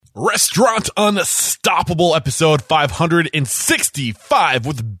Restaurant Unstoppable, episode 565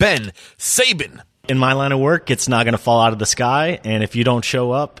 with Ben Sabin. In my line of work, it's not going to fall out of the sky, and if you don't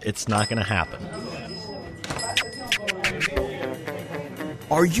show up, it's not going to happen.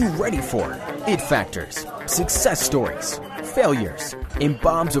 Are you ready for it factors, success stories, failures, and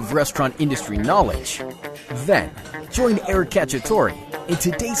bombs of restaurant industry knowledge? Then, join Eric Cacciatore and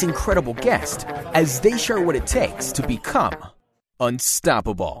today's incredible guest as they share what it takes to become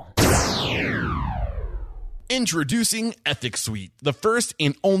unstoppable. Introducing Ethics Suite, the first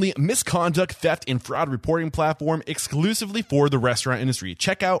and only misconduct, theft, and fraud reporting platform exclusively for the restaurant industry.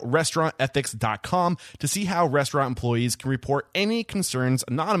 Check out restaurantethics.com to see how restaurant employees can report any concerns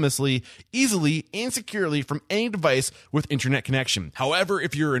anonymously, easily, and securely from any device with internet connection. However,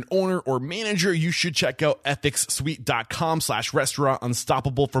 if you're an owner or manager, you should check out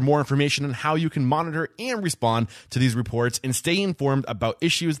ethicssuite.com/restaurantunstoppable for more information on how you can monitor and respond to these reports and stay informed about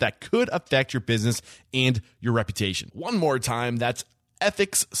issues that could affect your business and your reputation. One more time, that's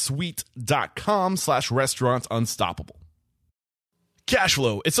ethicssuite.com/restaurantunstoppable. Cash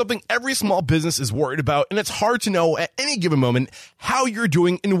flow. It's something every small business is worried about, and it's hard to know at any given moment how you're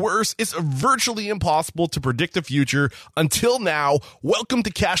doing, and worse, it's virtually impossible to predict the future until now. Welcome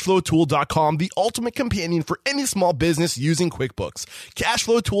to cashflowtool.com, the ultimate companion for any small business using QuickBooks.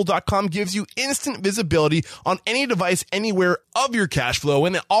 Cashflowtool.com gives you instant visibility on any device anywhere of your cash flow,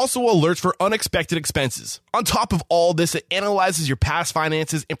 and it also alerts for unexpected expenses. On top of all this, it analyzes your past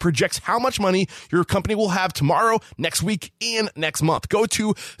finances and projects how much money your company will have tomorrow, next week, and next month. Go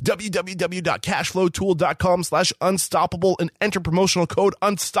to www.cashflowtool.com/unstoppable and enter promotional code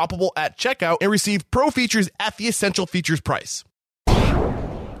unstoppable at checkout and receive pro features at the essential features price.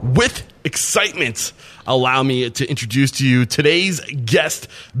 With excitement, allow me to introduce to you today's guest,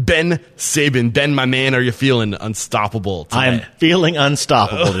 Ben Sabin. Ben, my man, are you feeling unstoppable today? I'm feeling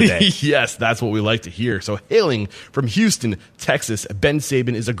unstoppable today. Yes, that's what we like to hear. So hailing from Houston, Texas, Ben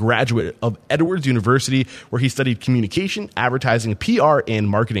Sabin is a graduate of Edwards University, where he studied communication, advertising, PR, and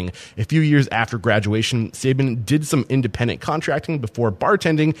marketing. A few years after graduation, Sabin did some independent contracting before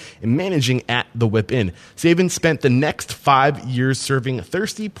bartending and managing at the Whip Inn. Sabin spent the next 5 years serving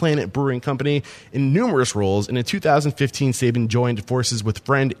Thirsty Planet Brewing Company in numerous roles, and in 2015, Sabin joined forces with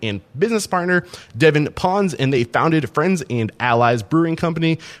friend and business partner Devin Pons, and they founded Friends and Allies Brewing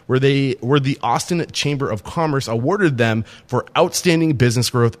Company, where the Austin Chamber of Commerce awarded them for outstanding business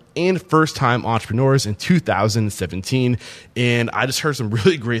growth and first-time entrepreneurs in 2017. And I just heard some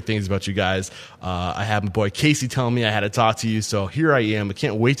really great things about you guys. I had my boy Casey telling me I had to talk to you, so here I am. I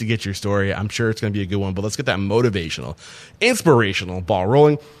can't wait to get your story. I'm sure it's going to be a good one, but let's get that motivational, inspirational ball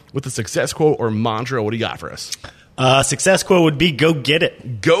rolling with a success quote or mantra. What do you got for us? Success quote would be, go get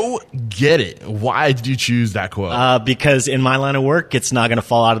it. Go get it. Why did you choose that quote? Because in my line of work, it's not going to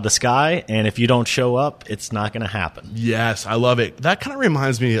fall out of the sky, and if you don't show up, it's not going to happen. Yes, I love it. That kind of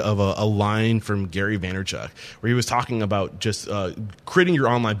reminds me of a line from Gary Vaynerchuk, where he was talking about just creating your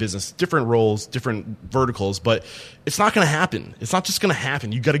online business, different roles, different verticals, but it's not going to happen. It's not just going to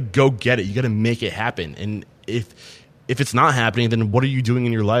happen. You got to go get it. You got to make it happen. And if it's not happening, then what are you doing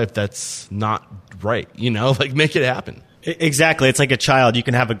in your life that's not right? Like, make it happen. Exactly. It's like a child. You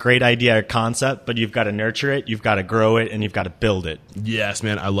can have a great idea or concept, but you've got to nurture it, you've got to grow it, and you've got to build it. Yes,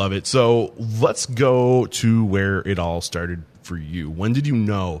 man. I love it. So let's go to where it all started for you. When did you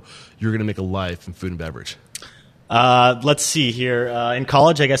know you were going to make a life in food and beverage? Let's see here. In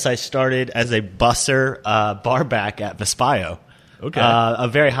college, I guess I started as a busser, bar back at Vespaio. Okay. A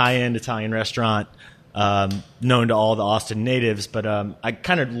very high-end Italian restaurant. Known to all the Austin natives, but I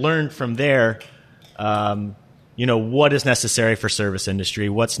kind of learned from there, what is necessary for service industry,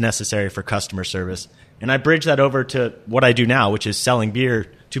 what's necessary for customer service, and I bridge that over to what I do now, which is selling beer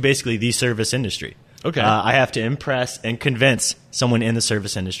to basically the service industry. Okay. I have to impress and convince someone in the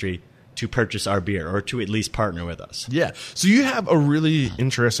service industry to purchase our beer or to at least partner with us. Yeah. So you have a really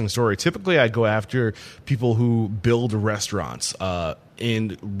interesting story. Typically, I go after people who build restaurants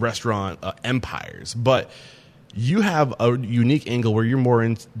and restaurant empires, but you have a unique angle where you're more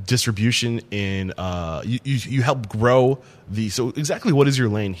in distribution and you help grow so exactly what is your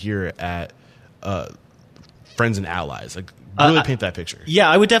lane here at Friends and Allies? Like, really paint that picture. Yeah,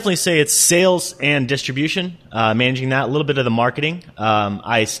 I would definitely say it's sales and distribution, managing that, a little bit of the marketing.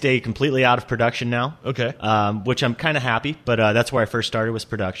 I stay completely out of production now. Okay. Which I'm kind of happy, but that's where I first started, was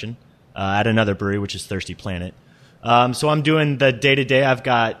production at another brewery, which is Thirsty Planet. So I'm doing the day-to-day. I've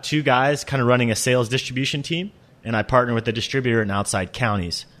got 2 guys kind of running a sales distribution team, and I partner with the distributor in outside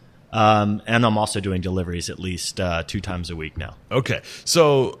counties. And I'm also doing deliveries at least 2 times a week now. Okay.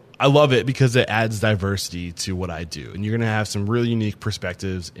 So I love it because it adds diversity to what I do, and you're going to have some really unique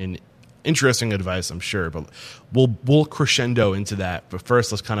perspectives and interesting advice, I'm sure. But we'll crescendo into that. But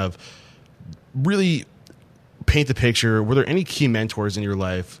first, let's kind of really paint the picture. Were there any key mentors in your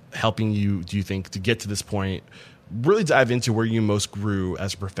life helping you, do you think, to get to this point? Really dive into where you most grew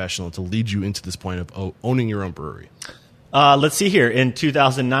as a professional to lead you into this point of owning your own brewery. Let's see here. In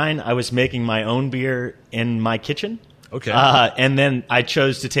 2009, I was making my own beer in my kitchen. Okay. And then I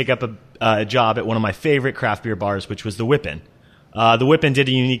chose to take up a job at one of my favorite craft beer bars, which was the Whippin'. The Whippin' did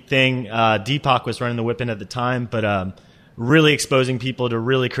a unique thing. Deepak was running the Whippin' at the time, but really exposing people to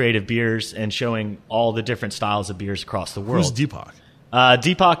really creative beers and showing all the different styles of beers across the world. Who's Deepak?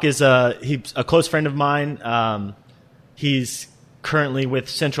 Deepak is he's a close friend of mine. He's currently with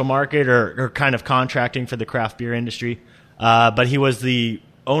Central Market or kind of contracting for the craft beer industry. But he was the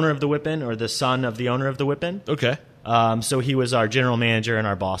owner of the Whippin', or the son of the owner of the Whippin'. Okay. So he was our general manager and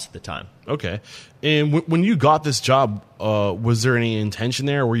our boss at the time. Okay. And when you got this job, was there any intention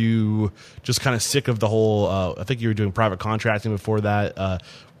there? Were you just kind of sick of the whole, I think you were doing private contracting before that,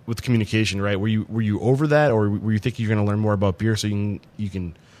 with communication, right? Were you over that, or were you thinking you're going to learn more about beer so you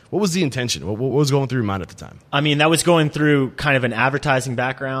can what was the intention? What was going through your mind at the time? I mean, that was going through kind of an advertising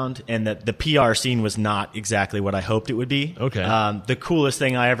background, and the PR scene was not exactly what I hoped it would be. Okay. The coolest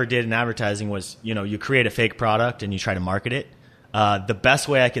thing I ever did in advertising was, you create a fake product and you try to market it. The best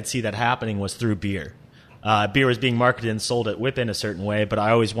way I could see that happening was through beer. Beer was being marketed and sold at Whippin' a certain way, but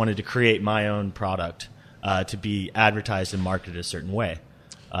I always wanted to create my own product to be advertised and marketed a certain way.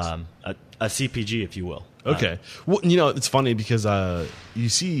 A CPG, if you will. Okay. Well, it's funny because you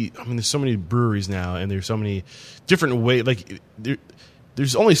see, there's so many breweries now, and there's so many different ways. Like,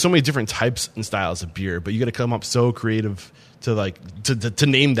 there's only so many different types and styles of beer, but you got to come up so creative to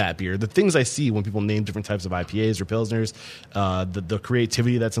name that beer. The things I see when people name different types of IPAs or pilsners, the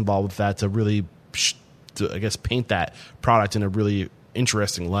creativity that's involved with that to really, I guess, paint that product in a really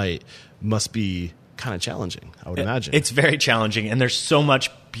interesting light must be kind of challenging, I would imagine. It's very challenging, and there's so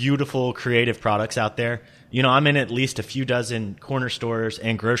much beautiful creative products out there. I'm in at least a few dozen corner stores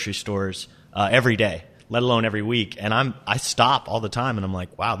and grocery stores every day, let alone every week, and I stop all the time and I'm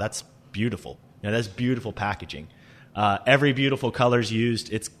like, wow, that's beautiful. That's beautiful packaging. Every beautiful color's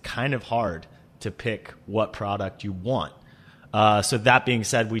used. It's kind of hard to pick what product you want. So that being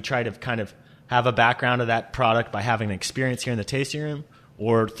said, we try to kind of have a background of that product by having an experience here in the tasting room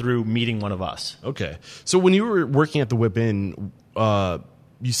or through meeting one of us. Okay. So when you were working at the Whippin',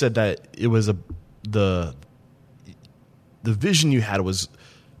 you said that it was the vision you had was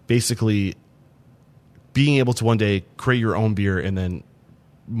basically being able to one day create your own beer and then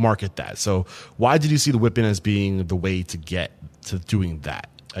market that. So why did you see the Whippin' as being the way to get to doing that,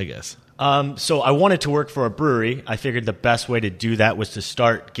 I guess? So I wanted to work for a brewery. I figured the best way to do that was to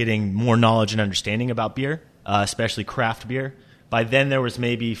start getting more knowledge and understanding about beer, especially craft beer. By then, there was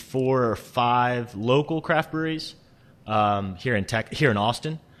maybe 4 or 5 local craft breweries here in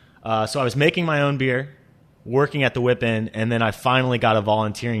Austin. So I was making my own beer, working at the Whippin', and then I finally got a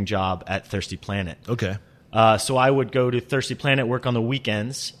volunteering job at Thirsty Planet. Okay. So I would go to Thirsty Planet, work on the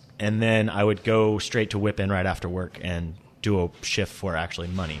weekends, and then I would go straight to Whippin' right after work and do a shift for actually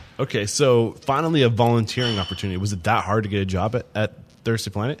money. Okay, so finally a volunteering opportunity. Was it that hard to get a job at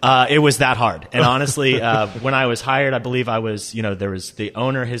Thirsty Planet? It was that hard. And honestly, when I was hired, I believe I was, there was the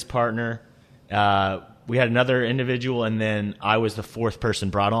owner, his partner, we had another individual, and then I was the 4th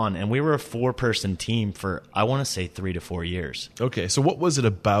person brought on. And we were a 4-person team for, I want to say, 3 to 4 years. Okay, so what was it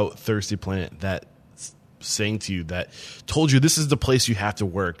about Thirsty Planet that saying to you that told you this is the place you have to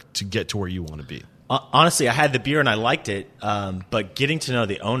work to get to where you want to be? Honestly, I had the beer and I liked it, but getting to know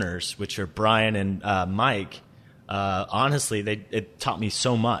the owners, which are Brian and Mike, honestly, it taught me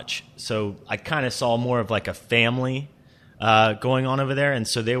so much. So I kind of saw more of like a family going on over there, and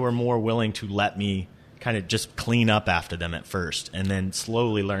so they were more willing to let me kind of just clean up after them at first and then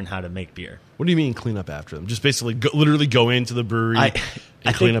slowly learn how to make beer. What do you mean clean up after them? Just basically literally go into the brewery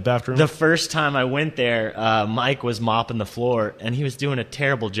and clean up after them? The first time I went there, Mike was mopping the floor, and he was doing a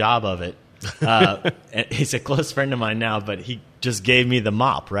terrible job of it. He's a close friend of mine now, but he just gave me the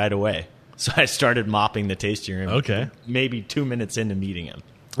mop right away. So I started mopping the tasting room. Okay. Maybe 2 minutes into meeting him.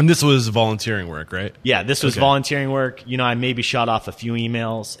 And this was volunteering work, right? Yeah, this was volunteering work. I maybe shot off a few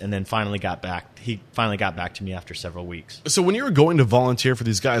emails and then finally got back. He finally got back to me after several weeks. So when you were going to volunteer for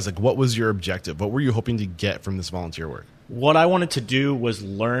these guys, what was your objective? What were you hoping to get from this volunteer work? What I wanted to do was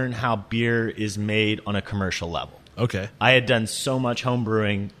learn how beer is made on a commercial level. Okay. I had done so much home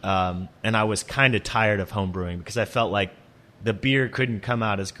brewing, and I was kind of tired of home brewing because I felt like the beer couldn't come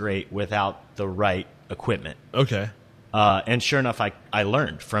out as great without the right equipment. Okay. And sure enough, I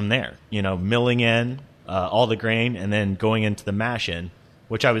learned from there, milling in all the grain and then going into the mash in,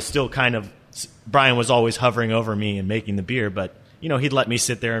 which I was still Brian was always hovering over me and making the beer, but, he'd let me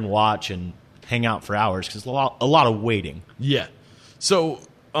sit there and watch and hang out for hours because a lot of waiting. Yeah. So,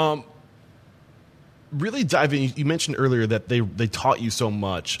 really dive in. You mentioned earlier that they taught you so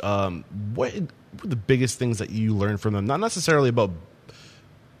much. What were the biggest things that you learned from them? Not necessarily about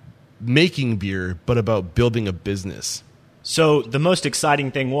making beer, but about building a business. So the most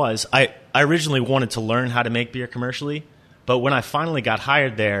exciting thing was I originally wanted to learn how to make beer commercially, but when I finally got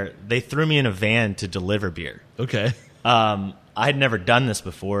hired there, they threw me in a van to deliver beer. Okay. I had never done this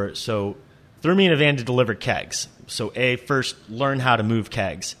before, so threw me in a van to deliver kegs. So first learn how to move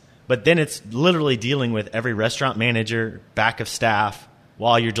kegs. But then it's literally dealing with every restaurant manager, back of staff,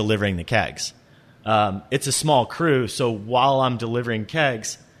 while you're delivering the kegs. It's a small crew, so while I'm delivering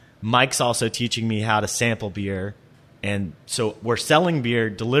kegs, Mike's also teaching me how to sample beer. And so we're selling beer,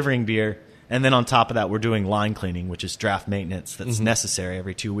 delivering beer, and then on top of that, we're doing line cleaning, which is draft maintenance that's necessary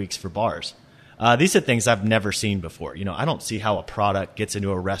every 2 weeks for bars. These are things I've never seen before. I don't see how a product gets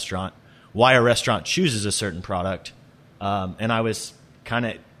into a restaurant, why a restaurant chooses a certain product. And I was kind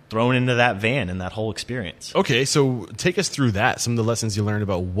of thrown into that van and that whole experience. Okay, so take us through that. Some of the lessons you learned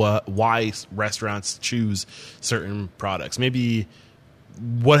about why restaurants choose certain products. Maybe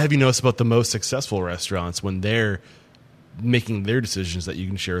what have you noticed about the most successful restaurants when they're making their decisions that you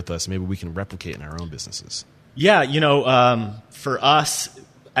can share with us? Maybe we can replicate in our own businesses. Yeah, for us,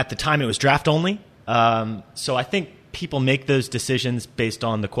 at the time it was draft only. So I think people make those decisions based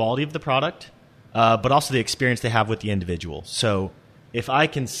on the quality of the product, but also the experience they have with the individual. So if I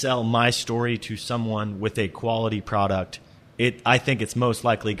can sell my story to someone with a quality product, I think it's most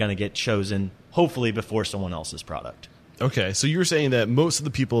likely going to get chosen, hopefully before someone else's product. Okay, so you're saying that most of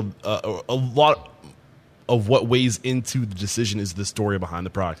the people, a lot of what weighs into the decision is the story behind the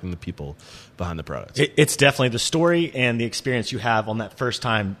product and the people behind the product. It's definitely the story and the experience you have on that first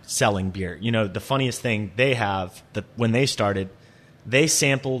time selling beer. The funniest thing they have, that when they started, they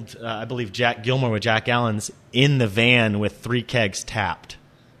sampled, I believe, Jack Gilmore with Jack Allen's in the van with 3 kegs tapped.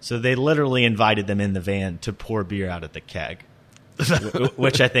 So they literally invited them in the van to pour beer out of the keg,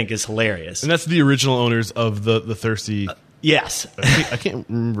 which I think is hilarious. And that's the original owners of the Thirsty... Yes. I can't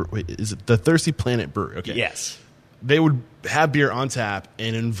remember. Wait, is it the Thirsty Planet Brewery? Okay. Yes. They would have beer on tap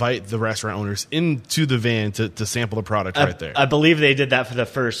and invite the restaurant owners into the van to sample the product right there. I believe they did that for the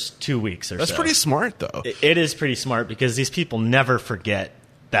first 2 weeks or That's so. pretty smart, though. It is pretty smart because these people never forget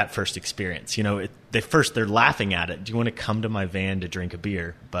that first experience. They're laughing at it. Do you want to come to my van to drink a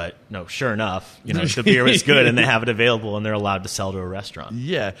beer? But no, sure enough, the beer was good and they have it available and they're allowed to sell to a restaurant.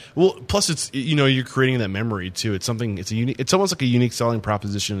 Yeah. Well, plus it's, you're creating that memory too. It's almost like a unique selling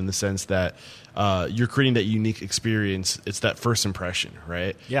proposition in the sense that you're creating that unique experience. It's that first impression,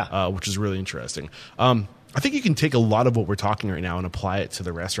 right? Yeah. Which is really interesting. I think you can take a lot of what we're talking right now and apply it to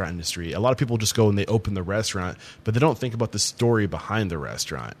the restaurant industry. A lot of people just go and they open the restaurant, but they don't think about the story behind the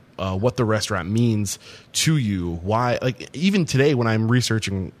restaurant, what the restaurant means to you, why. Like even today when I'm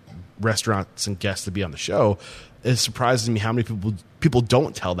researching restaurants and guests to be on the show, it surprises me how many people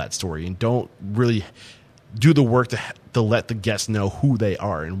don't tell that story and don't really do the work to let the guests know who they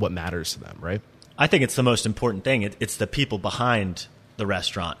are and what matters to them, right? I think it's the most important thing. It's the people behind the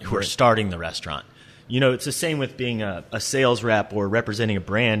restaurant who are starting the restaurant. It's the same with being a sales rep or representing a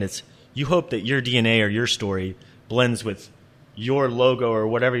brand. It's you hope that your DNA or your story blends with your logo or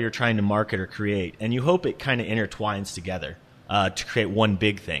whatever you're trying to market or create, and you hope it kind of intertwines together to create one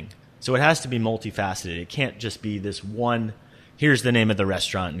big thing. So it has to be multifaceted. It can't just be this one, here's the name of the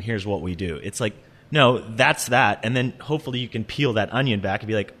restaurant and here's what we do. It's like, no, that's that. And then hopefully you can peel that onion back and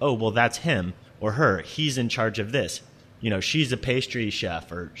be like, oh, well, that's him or her. He's in charge of this. She's a pastry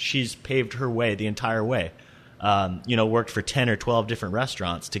chef or she's paved her way the entire way. Worked for 10 or 12 different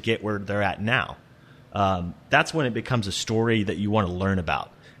restaurants to get where they're at now. That's when it becomes a story that you want to learn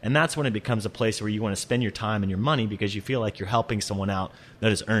about. And that's when it becomes a place where you want to spend your time and your money because you feel like you're helping someone out that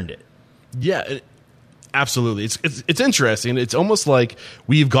has earned it. Yeah, absolutely. It's interesting. It's almost like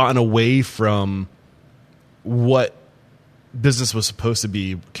we've gotten away from what business was supposed to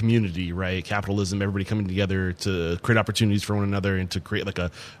be, community, right? Capitalism, everybody coming together to create opportunities for one another and to create like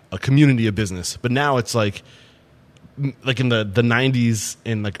a community of business. But now it's like in the 90s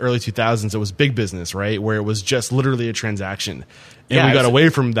and like early 2000s, it was big business, right? Where it was just literally a transaction. And we got away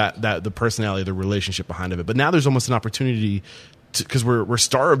from that the personality, the relationship behind it. But now there's almost an opportunity because we're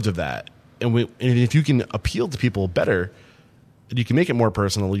starved of that. And if you can appeal to people better, and you can make it more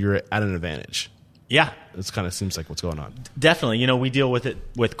personal, you're at an advantage. Yeah. This kind of seems like what's going on. Definitely. You know, we deal with it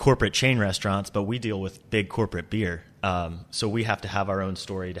with corporate chain restaurants, but we deal with big corporate beer. So we have to have our own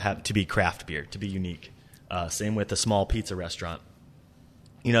story to be craft beer, to be unique. Same with a small pizza restaurant.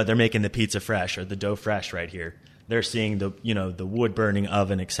 You know, they're making the pizza fresh or the dough fresh right here. They're seeing the wood burning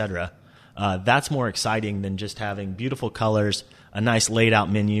oven, etc. That's more exciting than just having beautiful colors, a nice laid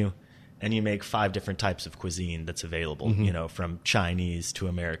out menu, and you make 5 different types of cuisine that's available, you know, from Chinese to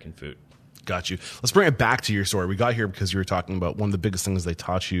American food. Got you. Let's bring it back to your story. We got here because you were talking about one of the biggest things they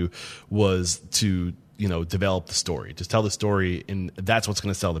taught you was to, you know, develop the story, just tell the story, and that's what's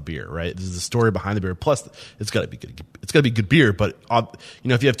going to sell the beer, right? This is the story behind the beer. Plus, it's got to be good. It's got to be good beer. But you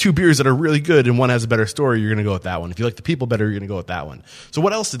know, if you have 2 beers that are really good and one has a better story, you're going to go with that one. If you like the people better, you're going to go with that one. So,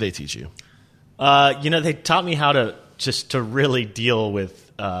 what else did they teach you? You know, they taught me how to really deal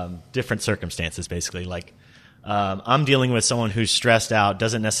with different circumstances. Basically, like I'm dealing with someone who's stressed out,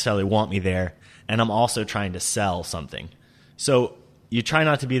 doesn't necessarily want me there, and I'm also trying to sell something. So you try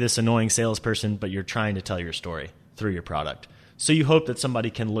not to be this annoying salesperson, but you're trying to tell your story through your product. So you hope that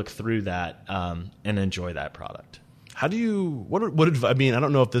somebody can look through that and enjoy that product. How do you, I mean, I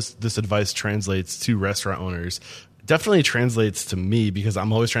don't know if this advice translates to restaurant owners. Definitely translates to me because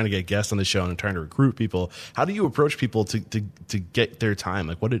I'm always trying to get guests on the show and trying to recruit people. How do you approach people to get their time?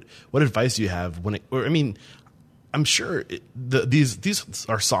 Like what advice do you have I'm sure these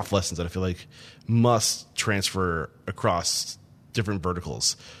are soft lessons that I feel like must transfer across different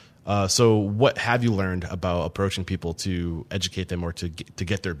verticals. So what have you learned about approaching people to educate them or to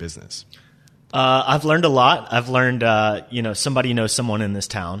get their business? I've learned a lot. I've learned, somebody knows someone in this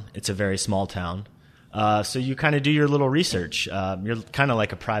town. It's a very small town. So you kind of do your little research. You're kind of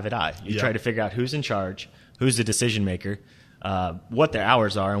like a private eye. You try to figure out who's in charge, who's the decision maker, what their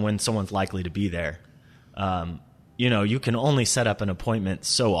hours are, and when someone's likely to be there. You can only set up an appointment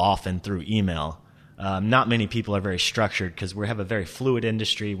so often through email. Not many people are very structured because we have a very fluid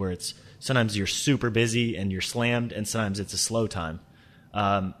industry where it's sometimes you're super busy and you're slammed, and sometimes it's a slow time.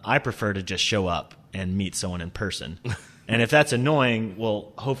 I prefer to just show up and meet someone in person. And if that's annoying,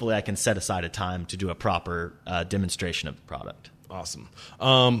 well, hopefully I can set aside a time to do a proper demonstration of the product. Awesome.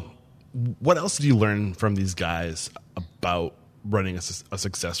 What else did you learn from these guys about running a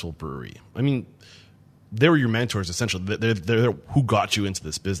successful brewery? I mean, they were your mentors, essentially. They're who got you into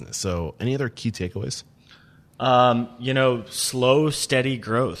this business. So any other key takeaways? Slow, steady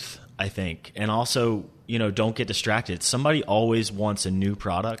growth, I think. And also, don't get distracted. Somebody always wants a new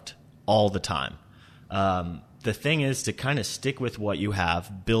product all the time. The thing is to kind of stick with what you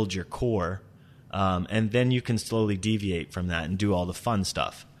have, build your core, and then you can slowly deviate from that and do all the fun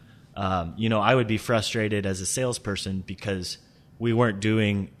stuff. I would be frustrated as a salesperson because we weren't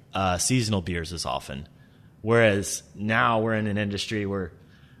doing seasonal beers as often. Whereas now we're in an industry where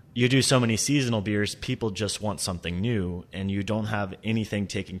you do so many seasonal beers, people just want something new, and you don't have anything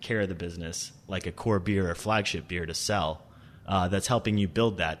taking care of the business, like a core beer or flagship beer to sell, that's helping you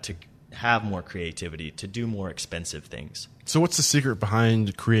build that to have more creativity, to do more expensive things. So what's the secret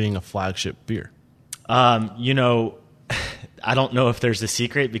behind creating a flagship beer? I don't know if there's a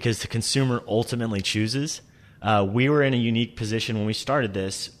secret because the consumer ultimately chooses. We were in a unique position when we started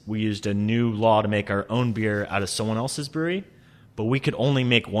this. We used a new law to make our own beer out of someone else's brewery, but we could only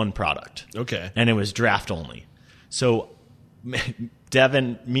make one product. Okay. And it was draft only. So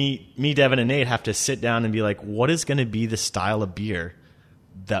Devin, Devin, and Nate have to sit down and be like, what is going to be the style of beer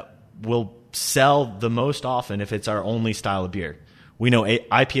that will sell the most often if it's our only style of beer? We know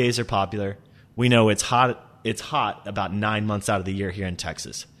IPAs are popular. We know it's hot about 9 months out of the year here in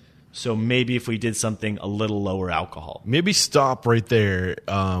Texas. So maybe if we did something a little lower alcohol. Maybe stop right there,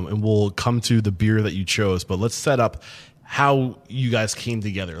 and we'll come to the beer that you chose. But let's set up how you guys came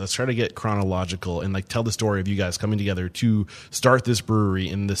together. Let's try to get chronological and tell the story of you guys coming together to start this brewery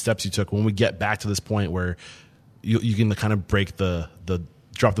and the steps you took when we get back to this point where you can kind of break the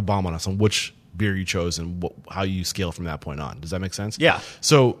drop the bomb on us on which beer you chose and how you scale from that point on. Does that make sense? Yeah.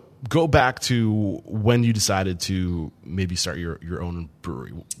 So go back to when you decided to maybe start your own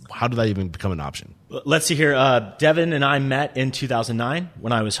brewery. How did that even become an option? Let's see here. Devin and I met in 2009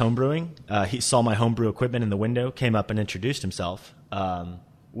 when I was homebrewing. He saw my homebrew equipment in the window, came up and introduced himself.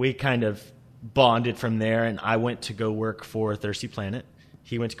 We kind of bonded from there, and I went to go work for Thirsty Planet.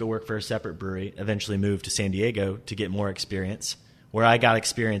 He went to go work for a separate brewery, eventually moved to San Diego to get more experience, where I got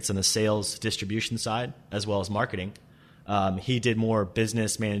experience on the sales distribution side as well as marketing. He did more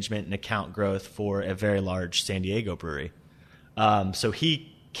business management and account growth for a very large San Diego brewery. So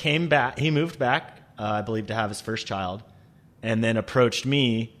he moved back, I believe, to have his first child, and then approached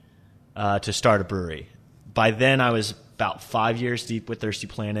me to start a brewery. By then I was about 5 years deep with Thirsty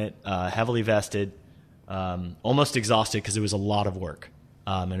Planet, heavily vested, almost exhausted because it was a lot of work,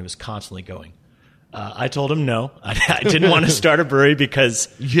 and it was constantly going. I told him no. I didn't want to start a brewery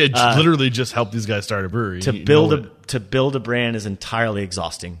because You had literally just helped these guys start a brewery. to build a brand is entirely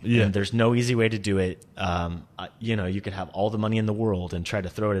exhausting. Yeah. And there's no easy way to do it. You could have all the money in the world and try to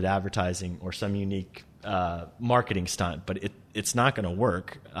throw it at advertising or some unique marketing stunt, but it's not going to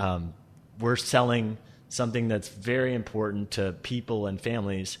work. We're selling something that's very important to people and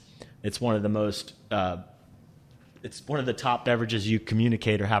families. It's one of the most it's one of the top beverages you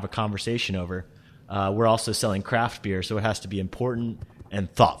communicate or have a conversation over. We're also selling craft beer, so it has to be important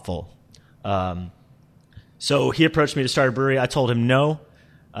and thoughtful. So he approached me to start a brewery. I told him no,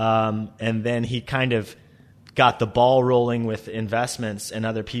 and then he kind of got the ball rolling with investments and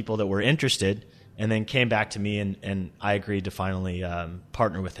other people that were interested, and then came back to me, and I agreed to finally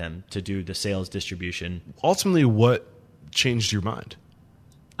partner with him to do the sales distribution. Ultimately, what changed your mind?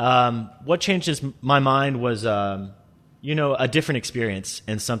 What changed my mind was, a different experience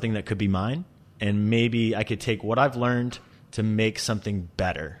and something that could be mine. And maybe I could take what I've learned to make something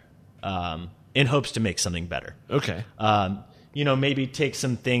better, in hopes to make something better. Okay. Maybe take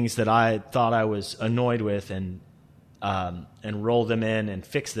some things that I thought I was annoyed with and roll them in and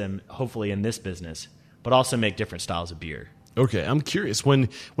fix them, hopefully in this business, but also make different styles of beer. Okay, I'm curious. When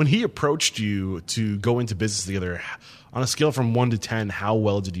he approached you to go into business together, on a scale from 1 to 10, how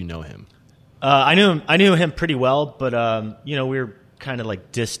well did you know him? I knew him pretty well, but we were kind of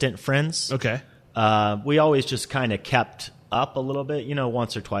like distant friends. Okay. We always just kind of kept up a little bit,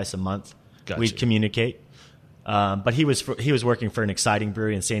 once or twice a month. Gotcha. We'd communicate. But he was working for an exciting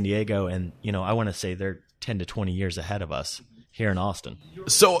brewery in San Diego, and I want to say they're 10 to 20 years ahead of us here in Austin.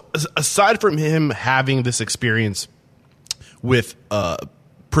 So aside from him having this experience with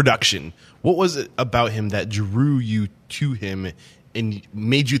production, what was it about him that drew you to him and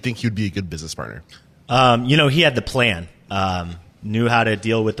made you think he would be a good business partner? He had the plan, knew how to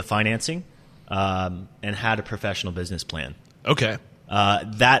deal with the financing, and had a professional business plan. Okay.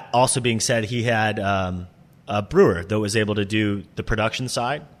 That also being said, he had a brewer that was able to do the production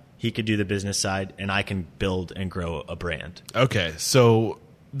side. He could do the business side, and I can build and grow a brand. Okay. So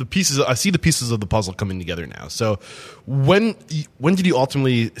I see the pieces of the puzzle coming together now. So when did you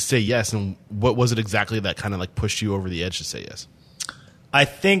ultimately say yes, and what was it exactly that kind of like pushed you over the edge to say yes? I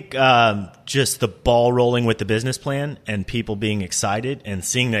think just the ball rolling with the business plan and people being excited and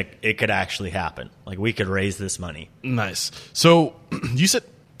seeing that it could actually happen. Like we could raise this money. Nice. So you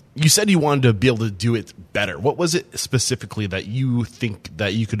said you wanted to be able to do it better. What was it specifically that you think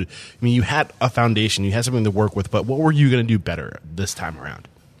that you could? I mean, you had a foundation, you had something to work with, but what were you going to do better this time around?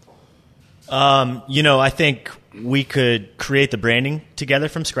 I think we could create the branding together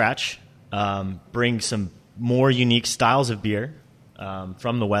from scratch, bring some more unique styles of beer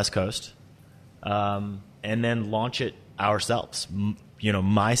from the West Coast, and then launch it ourselves.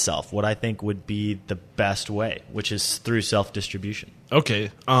 Myself, what I think would be the best way, which is through self-distribution.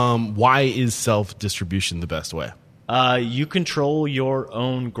 Okay. Why is self-distribution the best way? You control your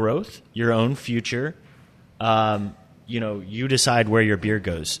own growth, your own future. You decide where your beer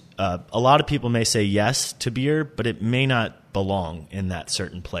goes. A lot of people may say yes to beer, but it may not belong in that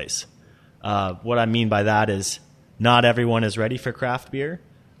certain place. What I mean by that is not everyone is ready for craft beer.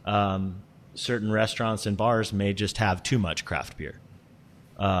 Certain restaurants and bars may just have too much craft beer.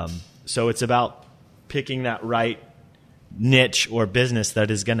 So it's about picking that right niche or business that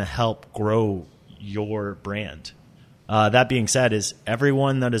is going to help grow your brand. That being said, is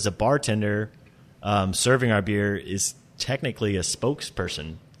everyone that is a bartender serving our beer is technically a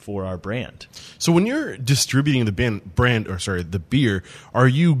spokesperson for our brand. So when you're distributing the beer, are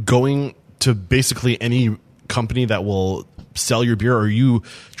you going to basically any company that will sell your beer? Or are you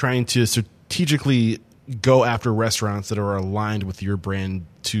trying to strategically go after restaurants that are aligned with your brand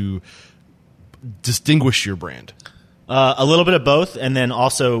to distinguish your brand? A little bit of both, and then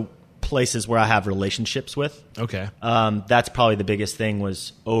also places where I have relationships with. Okay. That's probably the biggest thing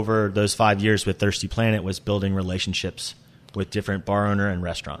was over those 5 years with Thirsty Planet was building relationships with different bar owner and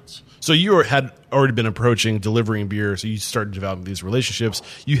restaurants. So you had already been approaching delivering beer, so you started developing these relationships.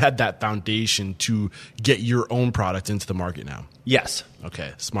 You had that foundation to get your own product into the market now. Yes.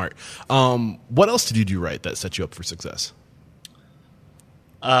 Okay, smart. What else did you do right that set you up for success?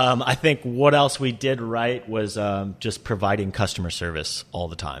 I think what else we did right was just providing customer service all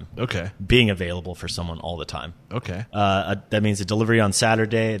the time. Okay. Being available for someone all the time. Okay. That means a delivery on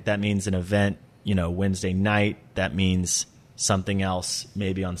Saturday. That means an event, Wednesday night. That means something else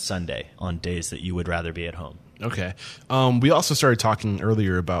maybe on Sunday, on days that you would rather be at home. Okay. We also started talking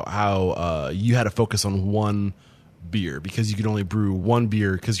earlier about how you had to focus on one beer because you could only brew one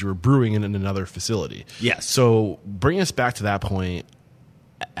beer because you were brewing in another facility. Yes. So bring us back to that point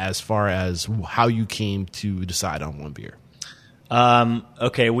as far as how you came to decide on one beer.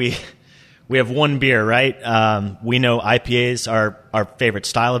 Okay, we have one beer, right? We know IPAs are our favorite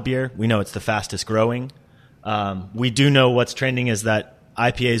style of beer. We know it's the fastest growing. We do know what's trending is that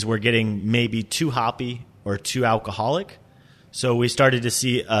IPAs were getting maybe too hoppy or too alcoholic. So we started to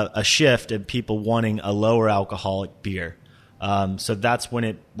see a shift in people wanting a lower alcoholic beer. So that's when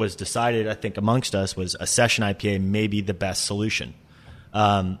it was decided, I think, amongst us, was a session IPA may be the best solution.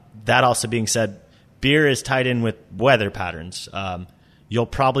 That also being said, beer is tied in with weather patterns. You'll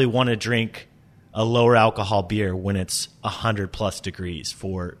probably want to drink a lower alcohol beer when it's 100+ degrees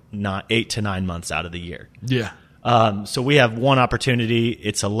for 8 to 9 months out of the year. Yeah. So we have one opportunity.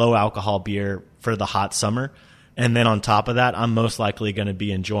 It's a low alcohol beer for the hot summer. And then on top of that, I'm most likely going to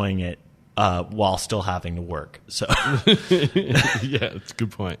be enjoying it while still having to work. So, yeah, that's a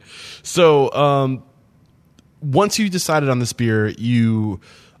good point. So, once you decided on this beer, you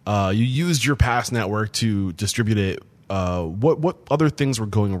used your past network to distribute it. What other things were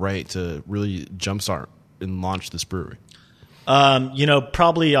going right to really jumpstart and launch this brewery?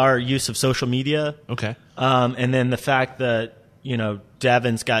 Probably our use of social media. Okay. And then the fact that,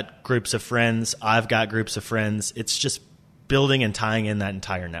 Devin's got groups of friends, I've got groups of friends. It's just building and tying in that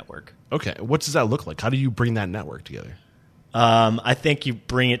entire network. Okay. What does that look like? How do you bring that network together? I think you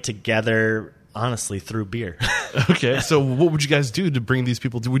bring it together, honestly, through beer. Okay. So what would you guys do to bring these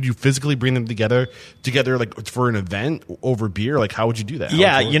people to? Would you physically bring them together like for an event over beer? Like how would you do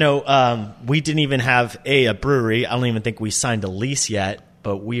that? We didn't even have a brewery. I don't even think we signed a lease yet,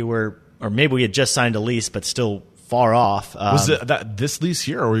 but maybe we had just signed a lease, but still far off. Was it this lease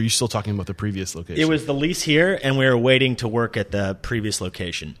here, or are you still talking about the previous location? It was the lease here, and we were waiting to work at the previous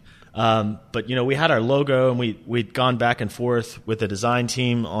location. But we had our logo, and we'd gone back and forth with the design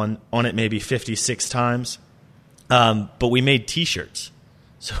team on it maybe 56 times. But we made T-shirts.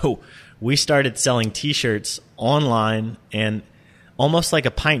 So we started selling T-shirts online, and almost like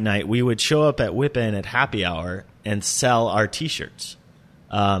a pint night, we would show up at Whip In at happy hour and sell our T-shirts.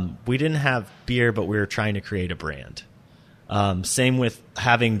 We didn't have beer, but we were trying to create a brand. Same with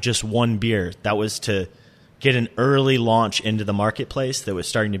having just one beer. That was to get an early launch into the marketplace that was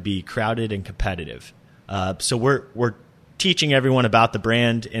starting to be crowded and competitive. So we're teaching everyone about the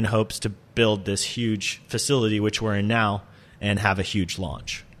brand in hopes to build this huge facility, which we're in now, and have a huge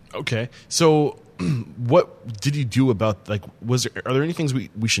launch. Okay. So what did you do about, are there any things we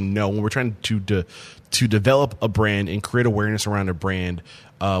should know when we're trying to develop a brand and create awareness around a brand?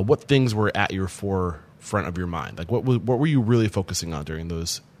 What things were at your forefront of your mind? Like what were you really focusing on during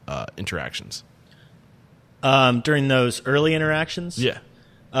those interactions? During those early interactions? Yeah.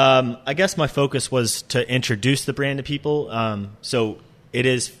 I guess my focus was to introduce the brand to people. So it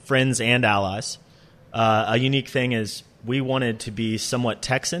is friends and allies. A unique thing is we wanted to be somewhat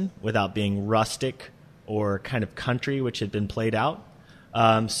Texan without being rustic or kind of country, which had been played out.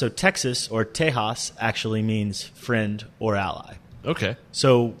 So Texas, or Tejas, actually means friend or ally. Okay.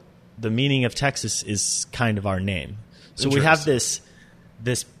 So the meaning of Texas is kind of our name. So we have this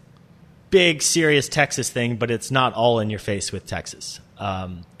big, serious Texas thing, but it's not all in your face with Texas.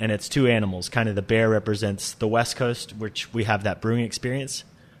 And it's two animals. Kind of the bear represents the West Coast, which we have that brewing experience.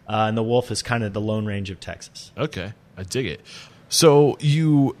 And the wolf is kind of the Lone Range of Texas. Okay. I dig it. So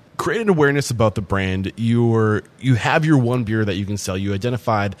you created awareness about the brand. You have your one beer that you can sell. You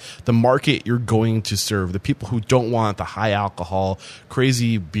identified the market you're going to serve, the people who don't want the high alcohol,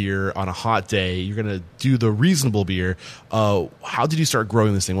 crazy beer on a hot day. You're going to do the reasonable beer. How did you start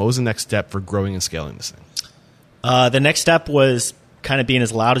growing this thing? What was the next step for growing and scaling this thing? The next step was kind of being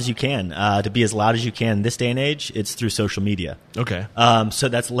as loud as you can. To be as loud as you can this day and age, it's through social media. Okay. So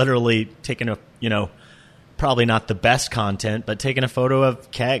that's literally taking probably not the best content, but taking a photo of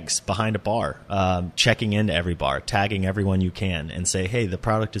kegs behind a bar, checking into every bar, tagging everyone you can, and say, hey, the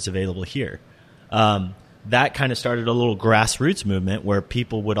product is available here. That kind of started a little grassroots movement where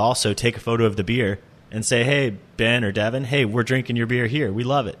people would also take a photo of the beer and say, hey, Ben or Devin, hey, we're drinking your beer here. We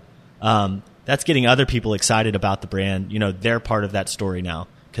love it. That's getting other people excited about the brand. They're part of that story now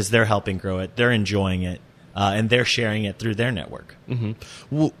because they're helping grow it. They're enjoying it. And they're sharing it through their network. Mm-hmm.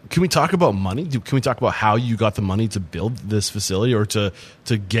 Well, can we talk about money? Can we talk about how you got the money to build this facility or to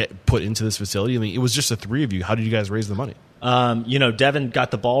get put into this facility? I mean, it was just the three of you. How did you guys raise the money? Devin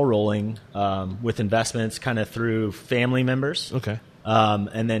got the ball rolling with investments kind of through family members. Okay.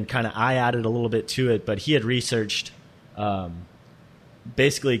 And then kind of I added a little bit to it, but he had researched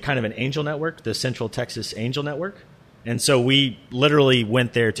basically kind of an angel network, the Central Texas Angel Network. And so we literally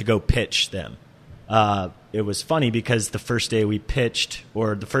went there to go pitch them. it was funny because the first day we pitched,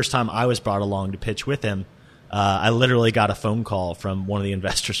 or the first time I was brought along to pitch with him, I literally got a phone call from one of the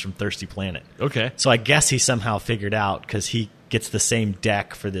investors from Thirsty Planet. Okay. So I guess he somehow figured out, because he gets the same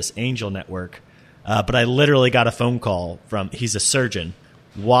deck for this angel network. But I literally got a phone call from, he's a surgeon,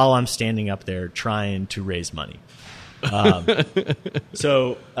 while I'm standing up there trying to raise money.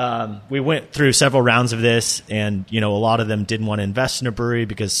 So we went through several rounds of this, and a lot of them didn't want to invest in a brewery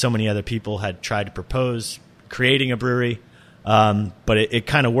because so many other people had tried to propose creating a brewery. But it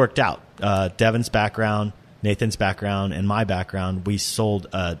kind of worked out. Devin's background, Nathan's background, and my background, we sold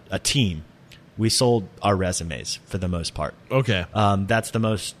a team. We sold our resumes for the most part. Okay. That's the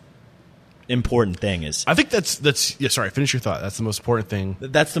most important thing. I think that's yeah, sorry, finish your thought. That's the most important thing.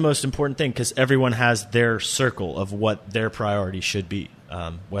 That's the most important thing, because everyone has their circle of what their priority should be,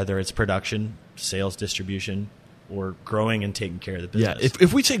 whether it's production, sales, distribution, or growing and taking care of the business. Yeah,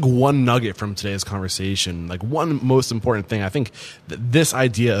 if we take one nugget from today's conversation, like one most important thing, I think that this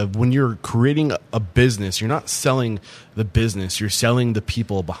idea of when you're creating a business, you're not selling the business, you're selling the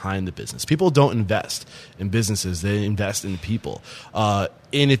people behind the business. People don't invest in businesses, they invest in people.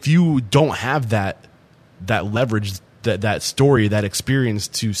 And if you don't have that leverage, that story, that experience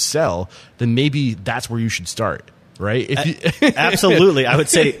to sell, then maybe that's where you should start. Right? Absolutely. I would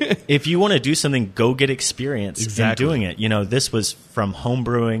say if you want to do something, go get experience Exactly. in doing it. This was from home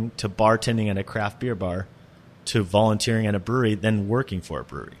brewing to bartending at a craft beer bar to volunteering at a brewery, then working for a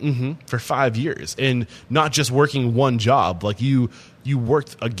brewery. For 5 years, and not just working one job. Like you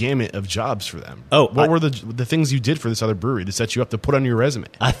worked a gamut of jobs for them. What were the things you did for this other brewery to set you up to put on your resume?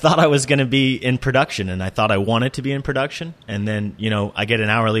 I thought I was going to be in production, and I thought I wanted to be in production. And then, I get an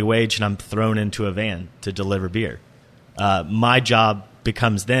hourly wage and I'm thrown into a van to deliver beer. My job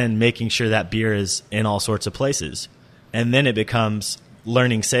becomes then making sure that beer is in all sorts of places. And then it becomes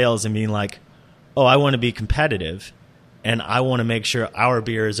learning sales and being like, oh, I want to be competitive, and I want to make sure our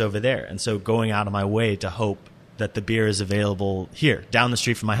beer is over there. And so going out of my way to hope that the beer is available here, down the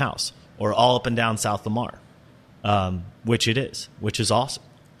street from my house, or all up and down South Lamar, which it is, which is awesome.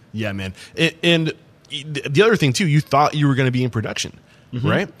 Yeah, man. And the other thing, too, you thought you were going to be in production,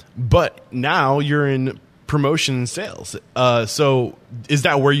 right? But now you're in promotion and sales. So is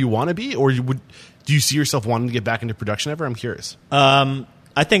that where you want to be, or do you see yourself wanting to get back into production ever? I'm curious.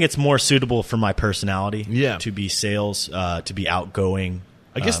 I think it's more suitable for my personality to be sales, to be outgoing.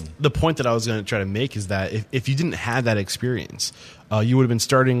 I guess the point that I was going to try to make is that if you didn't have that experience, you would have been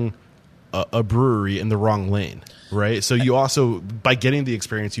starting a brewery in the wrong lane, right? So you also, by getting the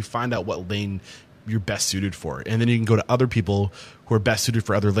experience, you find out what lane you're best suited for, and then you can go to other people who are best suited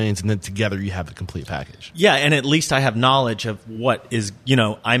for other lanes, and then together you have the complete package. Yeah, and at least I have knowledge of what is,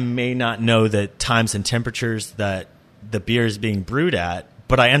 I may not know the times and temperatures that the beer is being brewed at,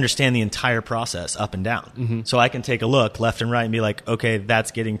 but I understand the entire process up and down. So I can take a look left and right and be like, okay,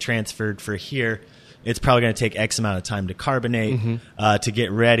 that's getting transferred for here. It's probably going to take X amount of time to carbonate, to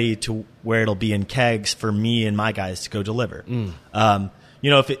get ready to where it'll be in kegs for me and my guys to go deliver.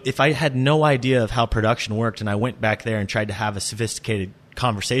 If I had no idea of how production worked and I went back there and tried to have a sophisticated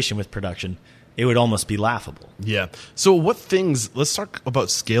conversation with production, it would almost be laughable. Yeah. So let's talk about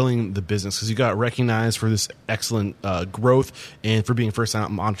scaling the business, because you got recognized for this excellent growth and for being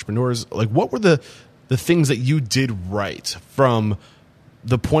first-time entrepreneurs. Like, what were the things that you did right from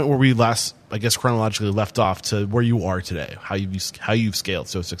the point where we last, I guess, chronologically left off to where you are today, how you've scaled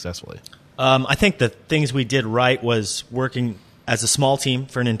so successfully? I think the things we did right was working as a small team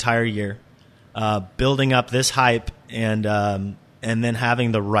for an entire year, building up this hype, and then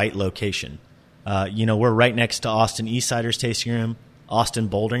having the right location. We're right next to Austin Eastsiders Tasting Room, Austin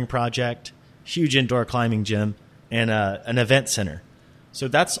Bouldering Project, huge indoor climbing gym, and an event center. So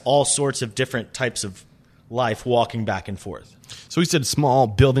that's all sorts of different types of life walking back and forth. So we said small,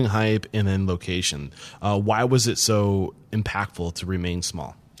 building hype, and then location. Why was it so impactful to remain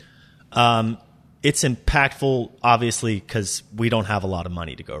small? It's impactful, obviously, because we don't have a lot of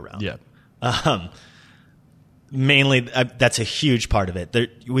money to go around. Yeah. Mainly, that's a huge part of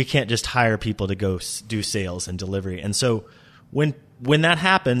it. We can't just hire people to go do sales and delivery. And so when that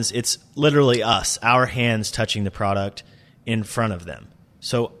happens, it's literally us, our hands touching the product in front of them.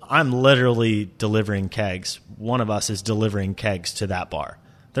 So I'm literally delivering kegs. One of us is delivering kegs to that bar.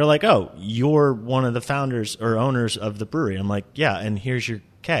 They're like, oh, you're one of the founders or owners of the brewery. I'm like, yeah, and here's your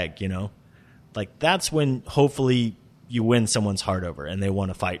keg, Like, that's when hopefully you win someone's heart over and they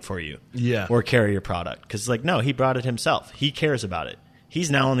want to fight for you, or carry your product. Because, no, he brought it himself. He cares about it. He's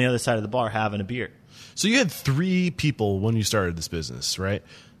now on the other side of the bar having a beer. So you had 3 people when you started this business, right?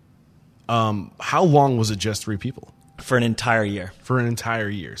 How long was it just 3 people? For an entire year. For an entire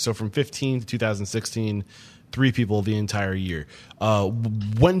year. So from 15 to 2016, 3 people the entire year.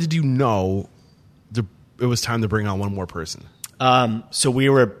 When did you know it was time to bring on one more person? So we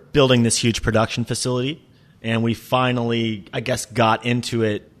were building this huge production facility, and we finally, I guess, got into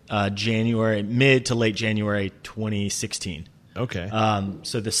it mid to late January 2016. Okay.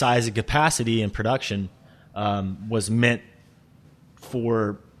 So the size and capacity in production was meant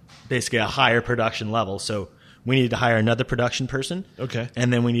for basically a higher production level. So we needed to hire another production person. Okay.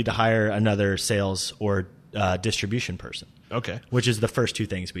 And then we need to hire another sales or distribution person. Okay. Which is the first 2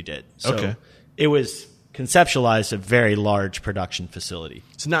 things we did. So okay. It was conceptualized a very large production facility.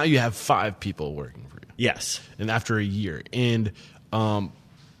 So now you have 5 people working for you. Yes. And after a year. And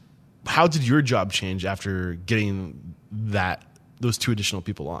how did your job change after getting those 2 additional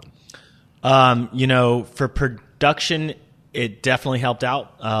people on? For production, it definitely helped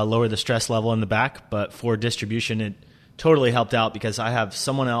out, lower the stress level in the back. But for distribution, it totally helped out because I have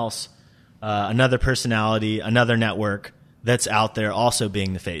someone else, another personality, another network that's out there also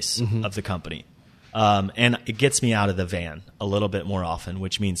being the face of the company. And it gets me out of the van a little bit more often,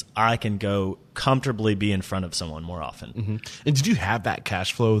 which means I can go comfortably be in front of someone more often. Mm-hmm. And did you have that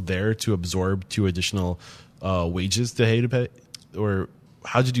cash flow there to absorb 2 additional wages to pay? Or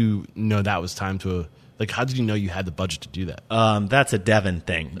how did you know that was time to... how did you know you had the budget to do that? That's a Devin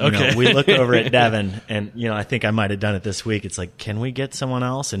thing. Okay. We look over at Devin, and I think I might have done it this week. It's like, can we get someone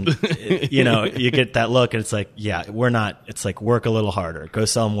else? And you get that look, and it's like, yeah, we're not. It's like, work a little harder, go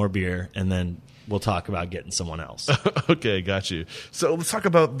sell more beer, and then we'll talk about getting someone else. Okay, got you. So let's talk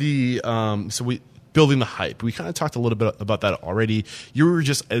about building the hype. We kind of talked a little bit about that already. You were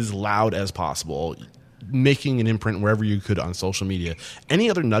just as loud as possible, making an imprint wherever you could on social media. Any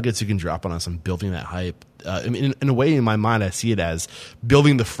other nuggets you can drop on us on building that hype? In a way, in my mind, I see it as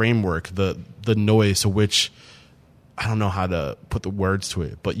building the framework, the noise to which I don't know how to put the words to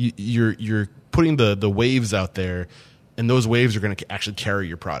it, but you're putting the waves out there, and those waves are going to actually carry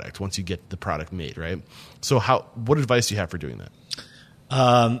your product once you get the product made, right? So what advice do you have for doing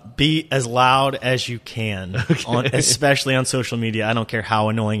that? Be as loud as you can, especially on social media. I don't care how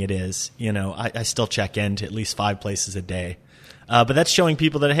annoying it is. I still check in to at least 5 places a day. But that's showing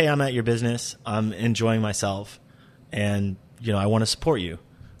people that, hey, I'm at your business. I'm enjoying myself. And, I want to support you.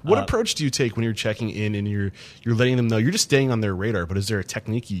 What approach do you take when you're checking in and you're letting them know? You're just staying on their radar, but is there a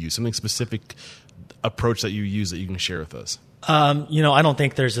technique you use, something specific approach that you use that you can share with us? I don't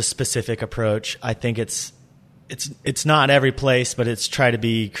think there's a specific approach. I think it's not every place, but it's try to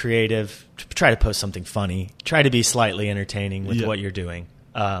be creative, try to post something funny, try to be slightly entertaining with what you're doing.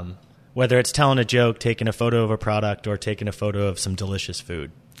 Whether it's telling a joke, taking a photo of a product, or taking a photo of some delicious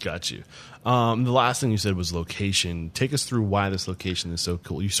food. Got you. The last thing you said was location. Take us through why this location is so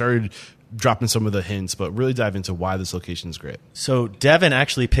cool. You started dropping some of the hints, but really dive into why this location is great. So Devin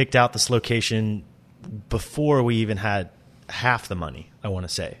actually picked out this location before we even had half the money, I want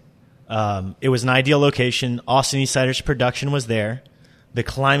to say. It was an ideal location. Austin Eastsiders production was there. The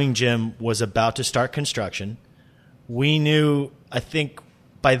climbing gym was about to start construction. We knew, I think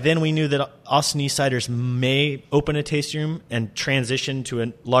by then we knew that Austin Eastsiders may open a tasting room and transition to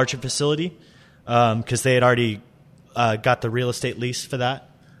a larger facility because they had already got the real estate lease for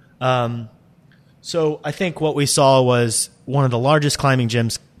that. So I think what we saw was one of the largest climbing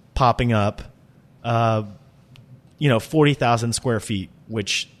gyms popping up, 40,000 square feet,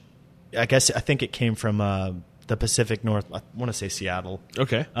 which I think it came from the Pacific North. I want to say Seattle.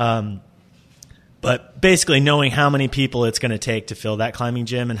 Okay. But basically knowing how many people it's going to take to fill that climbing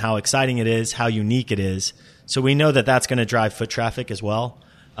gym and how exciting it is, how unique it is. So we know that that's going to drive foot traffic as well.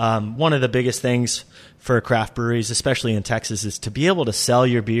 One of the biggest things for craft breweries, especially in Texas, is to be able to sell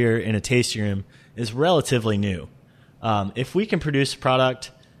your beer in a tasting room is relatively new. If we can produce a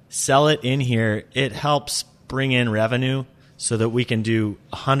product, sell it in here, it helps bring in revenue so that we can do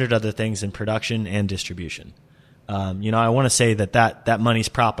 100 other things in production and distribution. I want to say that money's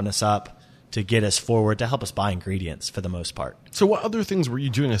propping us up to get us forward, to help us buy ingredients for the most part. So what other things were you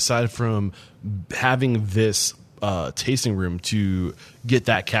doing aside from having this tasting room to get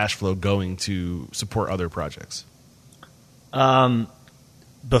that cash flow going to support other projects?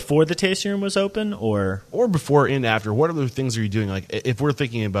 Before the tasting room was open, or before and after, what other things are you doing? Like if we're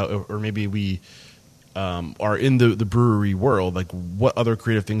thinking about, or maybe we are in the brewery world, like what other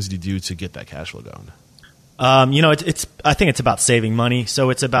creative things do you do to get that cash flow going? I think it's about saving money. So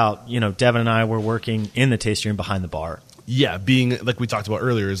it's about, Devin and I were working in the tasting room behind the bar. Yeah, being, like we talked about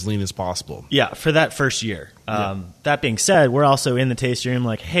earlier, as lean as possible. Yeah, for that first year. That being said, we're also in the tasting room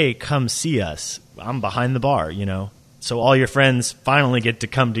like, hey, come see us. I'm behind the bar, So all your friends finally get to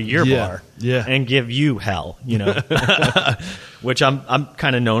come to your bar and give you hell, which I'm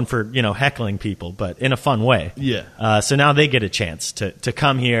kind of known for, heckling people, but in a fun way. Yeah. So now they get a chance to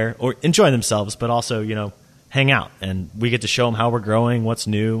come here or enjoy themselves, but also, hang out. And we get to show them how we're growing, what's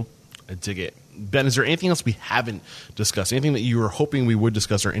new. I dig it. Ben, is there anything else we haven't discussed? Anything that you were hoping we would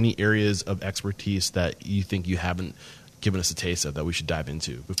discuss, or any areas of expertise that you think you haven't given us a taste of that we should dive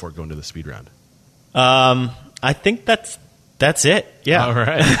into before going to the speed round? I think that's it. Yeah. All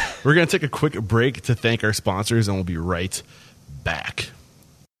right. We're going to take a quick break to thank our sponsors, and we'll be right back.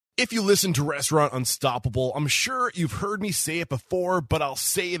 If you listen to Restaurant Unstoppable, I'm sure you've heard me say it before, but I'll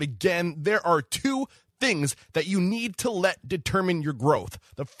say it again. There are two things that you need to let determine your growth.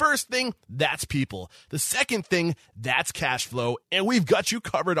 The first thing, that's people. The second thing, that's cash flow. And we've got you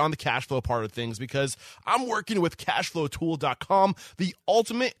covered on the cash flow part of things, because I'm working with cashflowtool.com, the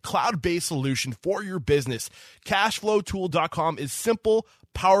ultimate cloud-based solution for your business. Cashflowtool.com is simple,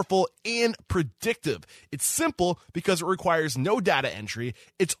 powerful, and predictive. It's simple because it requires no data entry.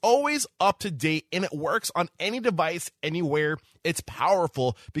 It's always up to date, and it works on any device, anywhere. It's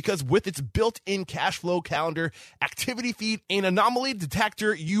powerful because with its built-in cash flow calendar, activity feed, and anomaly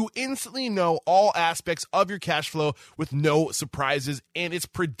detector, you instantly know all aspects of your cash flow with no surprises. And it's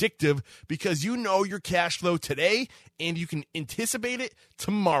predictive because you know your cash flow today and you can anticipate it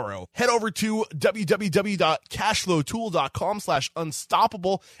tomorrow. Head over to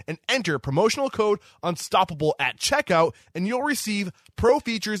www.cashflowtool.com/unstoppable and enter promotional code unstoppable at checkout, and you'll receive pro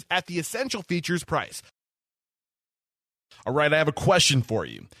features at the essential features price. All right, I have a question for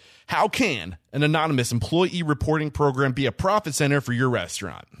you. How can an anonymous employee reporting program be a profit center for your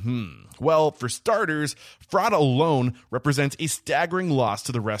restaurant? Well, for starters, fraud alone represents a staggering loss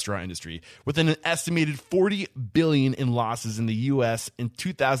to the restaurant industry, with an estimated $40 billion in losses in the U.S. in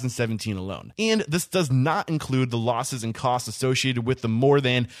 2017 alone. And this does not include the losses and costs associated with the more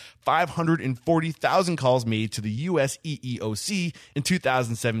than 540,000 calls made to the U.S. EEOC in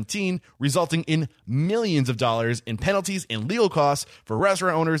 2017, resulting in millions of dollars in penalties and legal costs for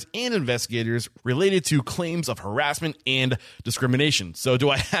restaurant owners and investigators related to claims of harassment and discrimination. So do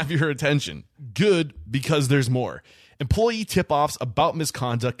I have your attention? Good, because there's more. Employee tip-offs about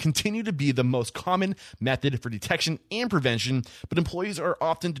misconduct continue to be the most common method for detection and prevention, but employees are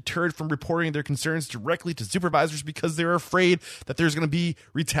often deterred from reporting their concerns directly to supervisors because they're afraid that there's going to be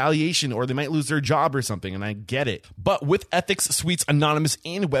retaliation or they might lose their job or something, and I get it. But with Ethics Suite's anonymous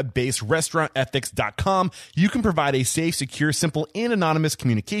and web-based restaurantethics.com, you can provide a safe, secure, simple, and anonymous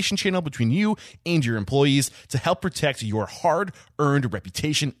communication channel between you and your employees to help protect your hard-earned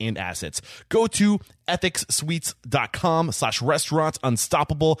reputation and assets. Go to ethicssuites.com/restaurant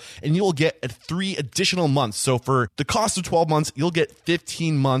unstoppable, and you'll get 3 additional months. So for the cost of 12 months, you'll get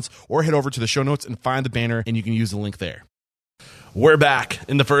 15 months, or head over to the show notes and find the banner, and you can use the link there. We're back.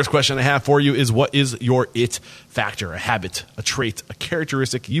 And the first question I have for you is, what is your it factor, a habit, a trait, a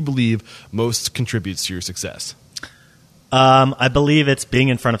characteristic you believe most contributes to your success? I believe it's being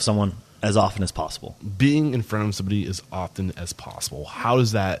in front of someone as often as possible. Being in front of somebody as often as possible. How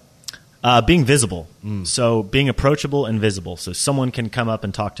does that? Being visible. So being approachable and visible. So someone can come up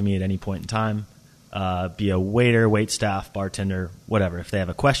and talk to me at any point in time, be a waiter, waitstaff, bartender, whatever, if they have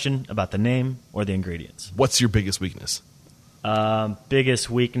a question about the name or the ingredients. What's your biggest weakness? Biggest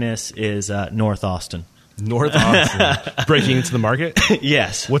weakness is North Austin. North Austin. Breaking into the market?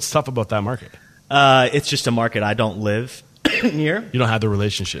 Yes. What's tough about that market? It's just a market I don't live near. You don't have the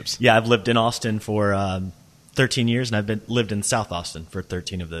relationships. Yeah, I've lived in Austin for 13 years, and I've lived in South Austin for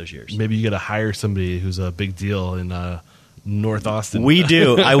 13 of those years. Maybe you got to hire somebody who's a big deal in North Austin. We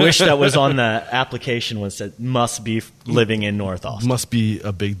do. I wish that was on the application, was that must be living in North Austin. Must be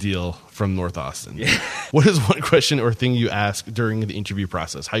a big deal from North Austin. Yeah. What is one question or thing you ask during the interview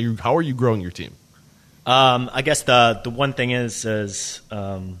process? How are you growing your team? I guess the one thing is I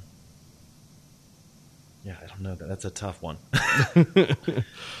don't know. That's a tough one.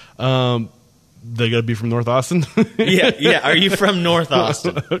 They got to be from North Austin? Yeah. Are you from North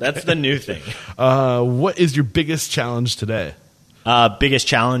Austin? That's the new thing. What is your biggest challenge today? Biggest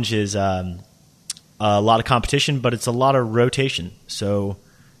challenge is a lot of competition, but it's a lot of rotation. So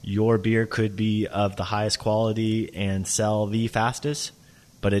your beer could be of the highest quality and sell the fastest,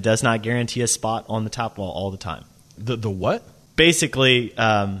 but it does not guarantee a spot on the top wall all the time. The what? Basically,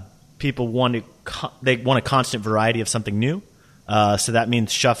 people want a constant variety of something new. So that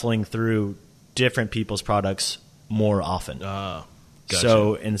means shuffling through different people's products more often. Gotcha.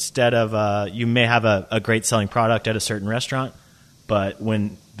 So instead of you may have a great selling product at a certain restaurant, but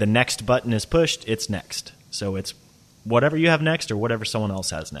when the next button is pushed, it's next. So it's whatever you have next or whatever someone else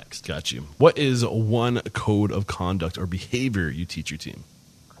has next. Got you. What is one code of conduct or behavior you teach your team?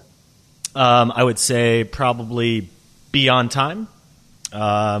 I would say probably be on time,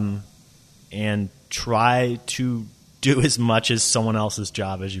 and try to do as much as someone else's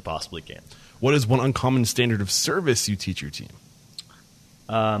job as you possibly can. What is one uncommon standard of service you teach your team?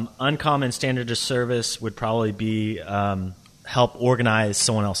 Uncommon standard of service would probably be help organize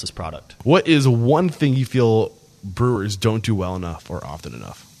someone else's product. What is one thing you feel brewers don't do well enough or often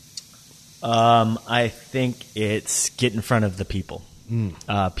enough? I think it's get in front of the people.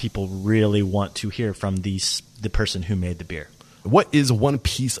 People really want to hear from the person who made the beer. What is one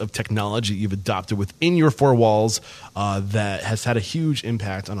piece of technology you've adopted within your four walls that has had a huge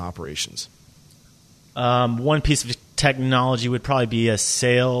impact on operations? One piece of technology would probably be a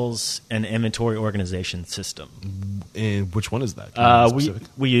sales and inventory organization system. And which one is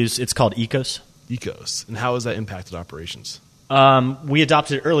that? We use, it's called Ecos. Ecos. And how has that impacted operations? We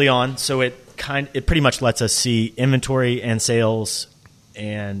adopted it early on, so it pretty much lets us see inventory and sales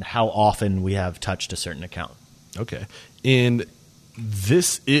and how often we have touched a certain account. Okay. And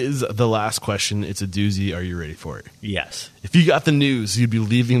this is the last question. It's a doozy. Are you ready for it? Yes. If you got the news, you'd be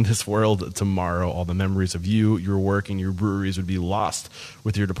leaving this world tomorrow. All the memories of you, your work, and your breweries would be lost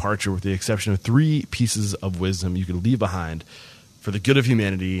with your departure, with the exception of 3 pieces of wisdom you could leave behind for the good of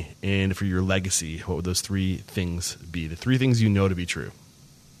humanity and for your legacy. What would those 3 things be? The 3 things you know to be true.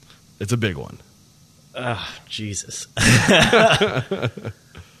 It's a big one. Jesus.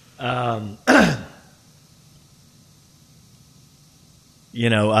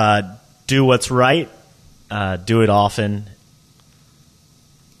 Do what's right, do it often,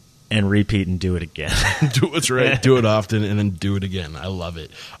 and repeat and do it again. Do what's right, do it often, and then do it again. I love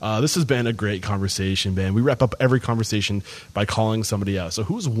it. This has been a great conversation, Ben. We wrap up every conversation by calling somebody out. So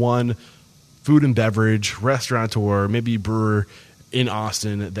who's one food and beverage, restaurateur, maybe brewer in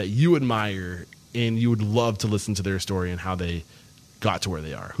Austin that you admire and you would love to listen to their story and how they got to where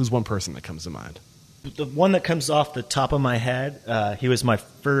they are? Who's one person that comes to mind? The one that comes off the top of my head, he was my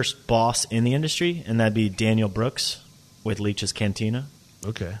first boss in the industry, and that'd be Daniel Brooks with Leach's Cantina.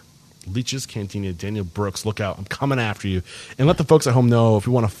 Okay. Leach's Cantina, Daniel Brooks, look out. I'm coming after you. And let the folks at home know if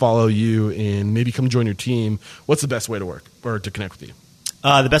we want to follow you and maybe come join your team, what's the best way to work or to connect with you?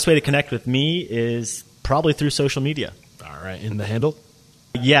 The best way to connect with me is probably through social media. All right. And the handle?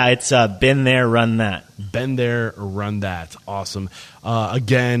 Yeah, it's Been There, Run That. Been There, Run That. Awesome.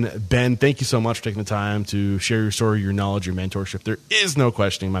 Again, Ben, thank you so much for taking the time to share your story, your knowledge, your mentorship. There is no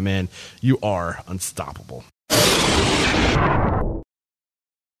questioning, my man. You are unstoppable.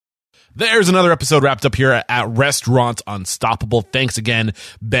 There's another episode wrapped up here at Restaurant Unstoppable. Thanks again,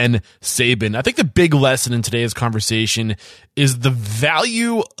 Ben Sabin. I think the big lesson in today's conversation is the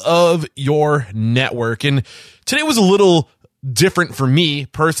value of your network. And today was a little different for me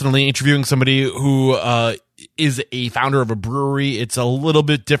personally, interviewing somebody who is a founder of a brewery. It's a little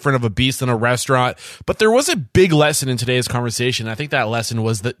bit different of a beast than a restaurant, but there was a big lesson in today's conversation. I think that lesson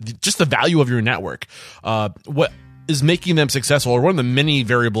was just the value of your network. What is making them successful, or one of the many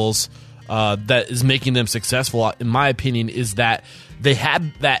variables that is making them successful, in my opinion, is that they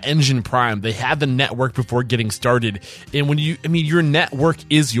had that engine prime. They had the network before getting started. And your network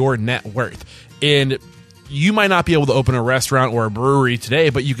is your net worth. And you might not be able to open a restaurant or a brewery today,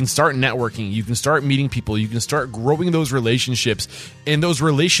 but you can start networking. You can start meeting people. You can start growing those relationships. And those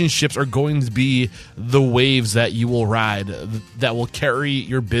relationships are going to be the waves that you will ride, that will carry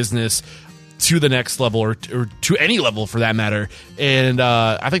your business to the next level, or to any level for that matter. And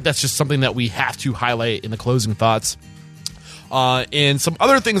I think that's just something that we have to highlight in the closing thoughts. And some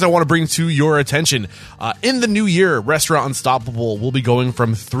other things I want to bring to your attention. In the new year, Restaurant Unstoppable will be going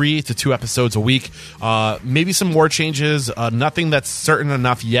from 3 to 2 episodes a week. Maybe some more changes. Nothing that's certain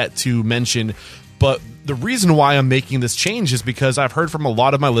enough yet to mention. But the reason why I'm making this change is because I've heard from a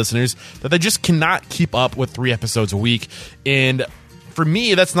lot of my listeners that they just cannot keep up with 3 episodes a week. And for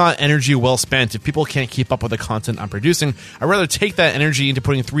me, that's not energy well spent. If people can't keep up with the content I'm producing, I'd rather take that energy into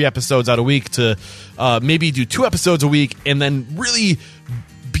putting 3 episodes out a week to maybe do 2 episodes a week, and then really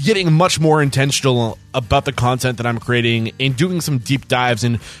be getting much more intentional about the content that I'm creating and doing some deep dives.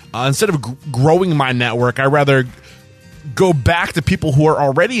 And instead of growing my network, I'd rather go back to people who are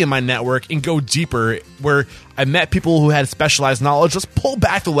already in my network and go deeper, where I met people who had specialized knowledge. Let's pull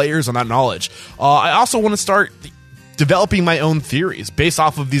back the layers on that knowledge. I also want to start developing my own theories based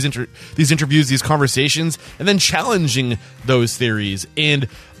off of these interviews, these conversations, and then challenging those theories, and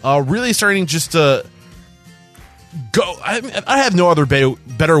really starting just to go. I have no other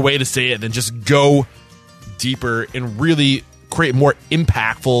better way to say it than just go deeper and really create more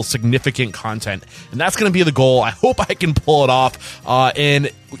impactful, significant content. And that's going to be the goal. I hope I can pull it off.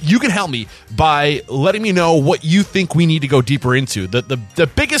 And you can help me by letting me know what you think we need to go deeper into. The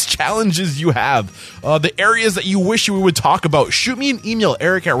biggest challenges you have, the areas that you wish we would talk about. Shoot me an email,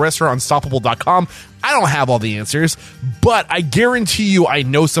 eric@restaurantunstoppable.com. I don't have all the answers, but I guarantee you I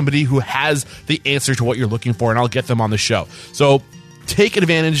know somebody who has the answer to what you're looking for, and I'll get them on the show. So take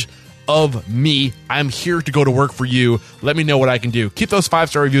advantage of me. I'm here to go to work for you. Let me know what I can do. Keep those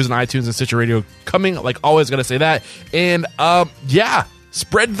 5-star reviews on iTunes and Stitcher Radio coming. Like always, gotta say that. And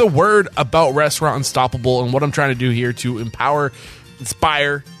spread the word about Restaurant Unstoppable and what I'm trying to do here to empower,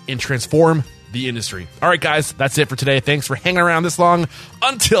 inspire, and transform the industry. All right, guys, that's it for today. Thanks for hanging around this long.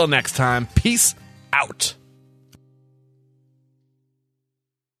 Until next time, peace out.